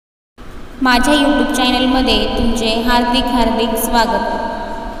माझ्या यूट्यूब चॅनलमध्ये तुमचे हार्दिक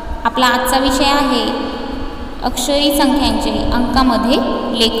स्वागत। आपला आजचा विषय आहे अक्षरी संख्यांचे अंकामध्ये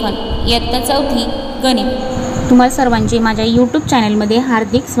लेखन, इयत्ता 4थी गणित। तुम्हाला सर्वांचे माझ्या यूट्यूब चॅनलमध्ये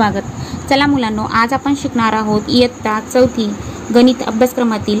हार्दिक स्वागत। चला मुलांनो, आज आपण शिकणार आहोत इयत्ता 4थी गणित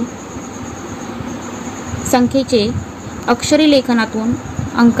अभ्यासक्रमातील संख्येचे अक्षरी लेखनातून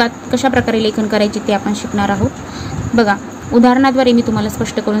अंकात कशा प्रकारे लेखन करायचे ते आपण शिकणार आहोत। बघा, उदाहरणाद्वारे मी तुम्हाला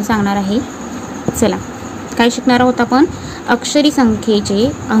स्पष्ट करून सांगणार आहे। चला, काय शिकणार आहोत आपण? अक्षरी संख्येचे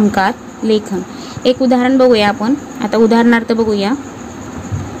अंकात लेखन। एक उदाहरण बघूया आपण। आता उदाहरणार्थ बघूया।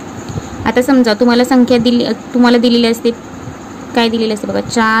 आता समजा तुम्हाला संख्या तुम्हाला दिलेली असते, काय दिलेली असते बघा,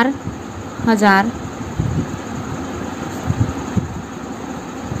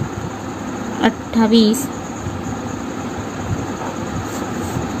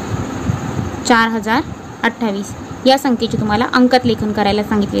 4028 या संख्येचे तुम्हाला अंकात लेखन करायला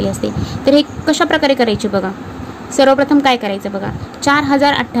सांगितलेले असते। तर हे कशा प्रकारे करायचे बघा। सर्वप्रथम काय करायचं बघा,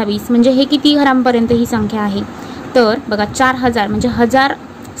 4028 म्हणजे हे किती घरांपर्यंत ही संख्या आहे? तर बघा, 4000 म्हणजे 1000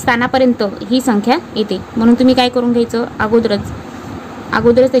 स्थानापर्यंत ही संख्या येते। म्हणून तुम्ही काय करून घ्यायचं,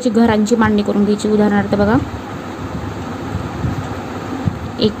 अगोदरच त्याची घरांची मांडणी करून घ्यायची। उदाहरणार्थ बघा,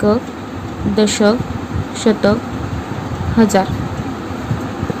 एकक, दशक, शतक, हजार।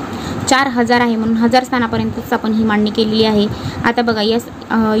 4000 आहे म्हणून 1000 स्थानापर्यंतच आपण ही मांडणी केलेली आहे। आता बघा,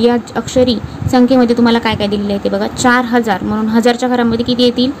 या अक्षरी संख्येमध्ये तुम्हाला काय काय दिलेले आहे ते बघा। 4000 म्हणून 1000च्या घरामध्ये किती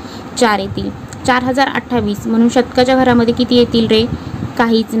येतील? 4 येतील। 4028 म्हणून शतकाच्या घरामध्ये किती येतील रे?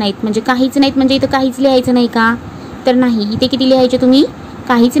 काहीच नाहीत। म्हणजे काहीच नाहीत म्हणजे इथं काहीच लिहायचं नाही का? तर नाही, इथे किती लिहायचे तुम्ही?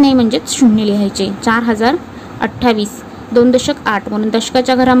 काहीच नाही म्हणजेच 0 लिहायचे। 4028 2 दशक 8 म्हणून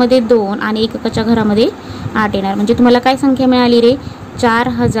दशकाच्या घरामध्ये 2 आणि एककाच्या घरामध्ये 8 येणार। म्हणजे तुम्हाला काय संख्या मिळाली रे?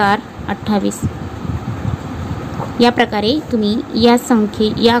 4028। या प्रकारे तुम्ही या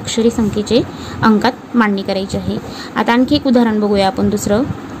अक्षरी संख्येचे अंकात मांडणी करायची आहे। आता आणखी एक उदाहरण बघूया आपण दुसरं।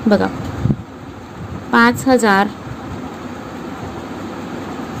 बघा, 5200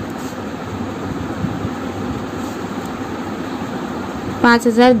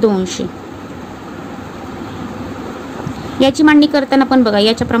 याची मांडणी करताना पण बघा,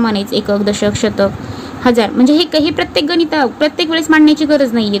 याच्याप्रमाणेच एकक, दशक, शतक, हजार। म्हणजे हे प्रत्येक वेळेस मांडण्याची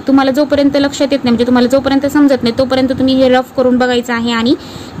गरज नाहीये। तुम्हाला जोपर्यंत लक्षात येत नाही, म्हणजे तुम्हाला जोपर्यंत समजत नाही तोपर्यंत तुम्ही हे रफ करून बघायचं आहे आणि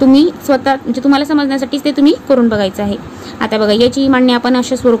तुम्ही स्वतः म्हणजे तुम्हाला समजण्यासाठीच ते तुम्ही करून बघायचं आहे। आता बघा, याची मांडणी आपण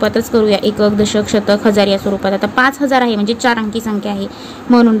अशा स्वरूपातच करूया, एकक, दशक, शतक, हजार या स्वरूपात। आता 5000 आहे म्हणजे 4 अंकी संख्या आहे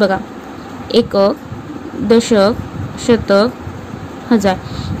म्हणून बघा, एकक, दशक, शतक, हजार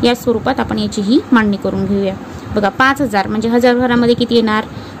या स्वरूपात आपण याची ही मांडणी करून घेऊया। बघा, 5000 म्हणजे 1000 घरामध्ये किती येणार?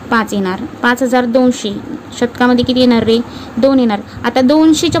 5 येणार। 5200 शतकामध्ये किती येणार रे? 2 येणार। आता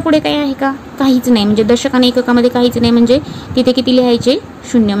 200च्या पुढे काय आहे का? काहीच नाही। म्हणजे दशक आणि एककामध्ये काहीच नाही म्हणजे तिथे किती लिहायचे?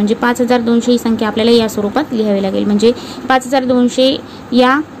 0। म्हणजे 5200 ही संख्या आपल्याला या स्वरूपात लिहावी लागेल। म्हणजे 5200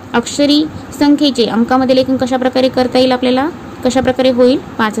 या अक्षरी संख्येचे अंकामध्ये लेखन कशा प्रकारे करता येईल आपल्याला? कशा प्रकारे होईल?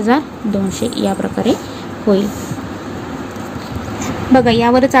 5200 या प्रकारे होईल। बघा,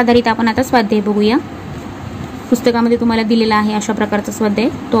 यावरच आधारित आपण आता स्वाध्याय बघूया। पुस्तकामध्ये तुम्हाला दिलेला आहे अशा प्रकारचा स्वाध्याय,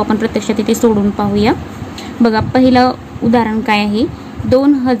 तो आपण प्रत्यक्षात इथे सोडून पाहूया। बघा, पहिलं उदाहरण काय आहे?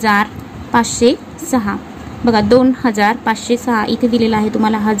 2506। बघा, 2506 इथे दिलेला आहे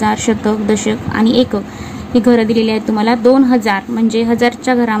तुम्हाला। हजार, शतक, दशक आणि एकक ही घरं दिलेली आहेत तुम्हाला। 2000 म्हणजे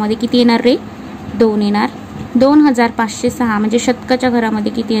 1000च्या घरामध्ये किती येणार रे? 2 येणार। 2506 म्हणजे शतकाच्या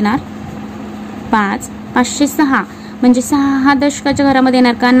घरामध्ये किती येणार? 5। 506 म्हणजे 6 हा दशकाच्या घरामध्ये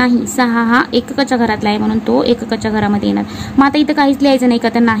येणार का? नाही, 6 हा एककाच्या घरातला आहे म्हणून तो एककाच्या घरामध्ये येणार। मग आता इथं काहीच लिहायचं नाही का?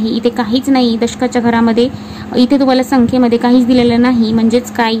 तर नाही, इथे काहीच नाही दशकाच्या घरामध्ये। इथे तुम्हाला संख्येमध्ये काहीच दिलेलं नाही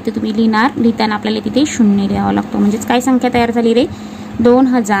म्हणजेच काय इथे तुम्ही लिहिताना आपल्याला तिथे 0 लिहावं लागतो। म्हणजेच काय संख्या तयार झाली रे?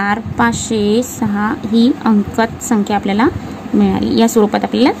 2506 ही अंकात संख्या आपल्याला मिळाली। या स्वरूपात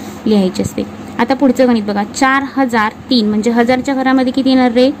आपल्याला लिहायची असते। आता पुढचं गणित बघा, 4003 म्हणजे 1000च्या घरामध्ये किती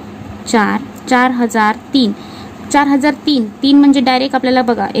येणार रे? 4। 4003 4003 म्हणजे डायरेक्ट आपल्याला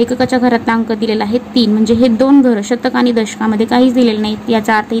बघा, एककाच्या घरातला अंक दिलेला आहे 3 म्हणजे हे 2 घरं शतक आणि दशकामध्ये काहीच दिलेलं नाही।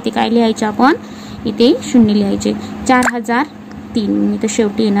 याचा अर्थ इथे काय लिहायचे आपण? इथे 0 लिहायचे। 4003 इथं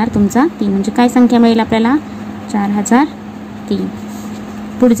शेवटी येणार तुमचा 3 म्हणजे काय संख्या मिळेल आपल्याला? 4003।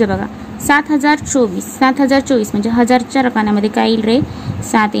 पुढचं बघा, 7024 म्हणजे 1000च्या रकान्यामध्ये काय येईल रे?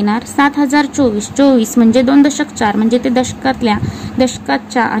 7 येणार। 7024 म्हणजे 2 दशक 4 म्हणजे ते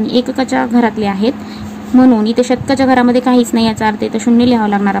दशकाच्या आणि एककाच्या घरातले आहेत म्हणून इथे शतकाच्या घरामध्ये काहीच नाही, याचा अर्थ इथं 0 लिहावं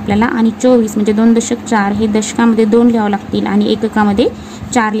लागणार आपल्याला। आणि 24 म्हणजे 2 दशक 4 हे दशकामध्ये 2 लिहावं लागतील आणि एककामध्ये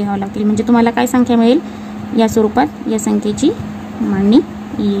 4 लिहावं लागतील। म्हणजे तुम्हाला काय संख्या मिळेल? या स्वरूपात या संख्येची मांडणी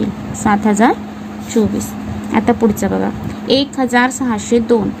येईल, 7024। आता पुढचं बघा,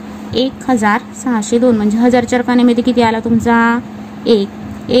 1602 1602 म्हणजे हजारच्या रकान्यामध्ये किती आला तुमचा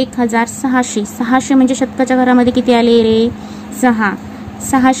 1600. 600 म्हणजे शतकाच्या घरामध्ये किती आले रे 6.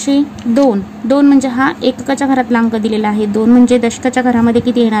 602 2 म्हणजे हा एककाच्या घरातला अंक दिलेला आहे. 2 म्हणजे दशकाच्या घरामध्ये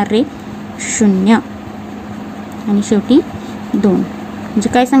किती येणार रे 0 आणि शेवटी 2 म्हणजे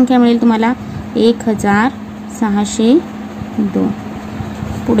काय संख्या मिळेल तुम्हाला 1602.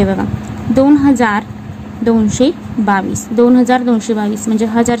 पुढे बघा 2222 2222 म्हणजे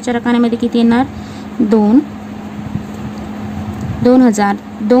हजारच्या रकान्यामध्ये किती येणार 2. 2200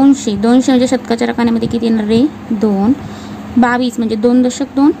 200 म्हणजे शतकाच्या रकान्यामध्ये किती येणार रे 2. 22 म्हणजे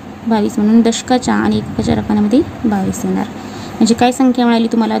 2.2 22 म्हणून दशकाच्या आणि एककाच्या रकान्यामध्ये 22 येणार. म्हणजे काय संख्या मिळाली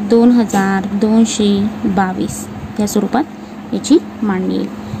तुम्हाला 2222 या स्वरूपात याची मांडणी येईल.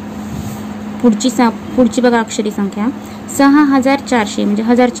 पुढची बघा अक्षरी संख्या 6400 म्हणजे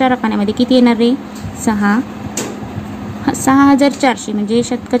हजारच्या रकान्यामध्ये किती येणार रे 6400 म्हणजे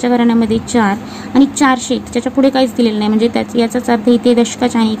शतकाच्या घराण्यामध्ये 4 आणि 400 त्याच्या पुढे काहीच दिलेलं नाही म्हणजे याचाच अर्थ इथे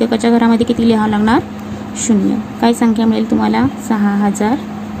दशकाच्या आणि एककाच्या घरामध्ये किती लिहावं लागणार 0. काय संख्या मिळेल तुम्हाला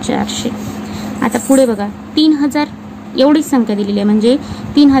 6400. आता पुढे बघा 3000 एवढीच संख्या दिलेली आहे म्हणजे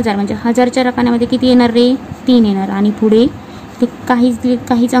 3000 म्हणजे हजारच्या रकान्यामध्ये किती येणार रे 3 येणार आणि पुढे ते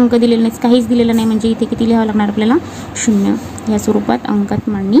काहीच अंक दिलेले नाही काहीच दिलेलं नाही म्हणजे इथे किती लिहावं लागणार आपल्याला 0 या स्वरूपात अंकात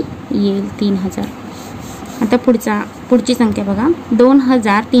मांडणी येईल 3000. आता पुढची संख्या बघा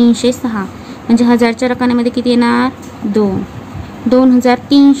 2306 म्हणजे हजारच्या रकान्यामध्ये किती येणार 2.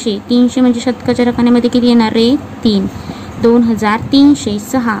 2300 म्हणजे शतकाच्या रकान्यामध्ये किती येणार रे 3.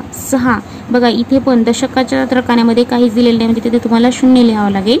 2306 6 बघा इथे पण दशकाच्या रकान्यामध्ये काहीच दिलेलं नाही म्हणजे तिथे तुम्हाला 0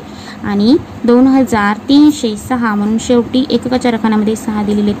 लिहावं लागेल आणि 2306 म्हणून शेवटी एककाच्या रकान्यामध्ये 6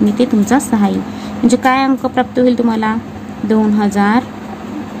 दिलेले आहेत ते तुमचा 6 येईल. म्हणजे काय अंक प्राप्त होईल तुम्हाला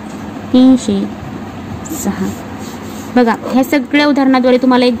 2306. बघा ह्या सगळ्या उदाहरणाद्वारे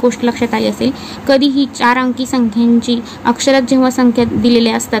तुम्हाला एक गोष्ट लक्षात आली असेल कधीही 4 अंकी संख्यांची अक्षरात जेव्हा संख्या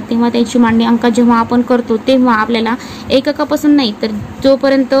दिलेल्या असतात तेव्हा त्याची मांडणी अंकात जेव्हा आपण करतो तेव्हा आपल्याला एककापासून नाही तर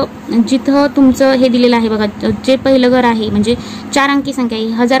जोपर्यंत जिथं तुमचं हे दिलेलं आहे बघा जे पहिलं घर आहे म्हणजे 4 अंकी संख्या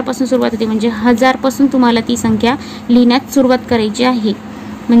ही 1000 पासून सुरुवात होते म्हणजे 1000 पासून तुम्हाला ती संख्या लिहिण्यात सुरुवात करायची आहे.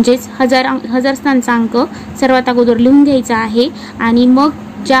 म्हणजेच 1000 स्थानचा अंक सर्वात अगोदर लिहून घ्यायचा आहे आणि मग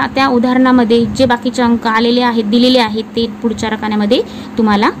त्या उदाहरणामध्ये जे बाकीचे अंक आलेले आहेत दिलेले आहेत ते पुढच्या रकान्यामध्ये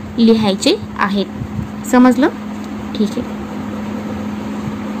तुम्हाला लिहायचे आहेत. समजलं? ठीक आहे.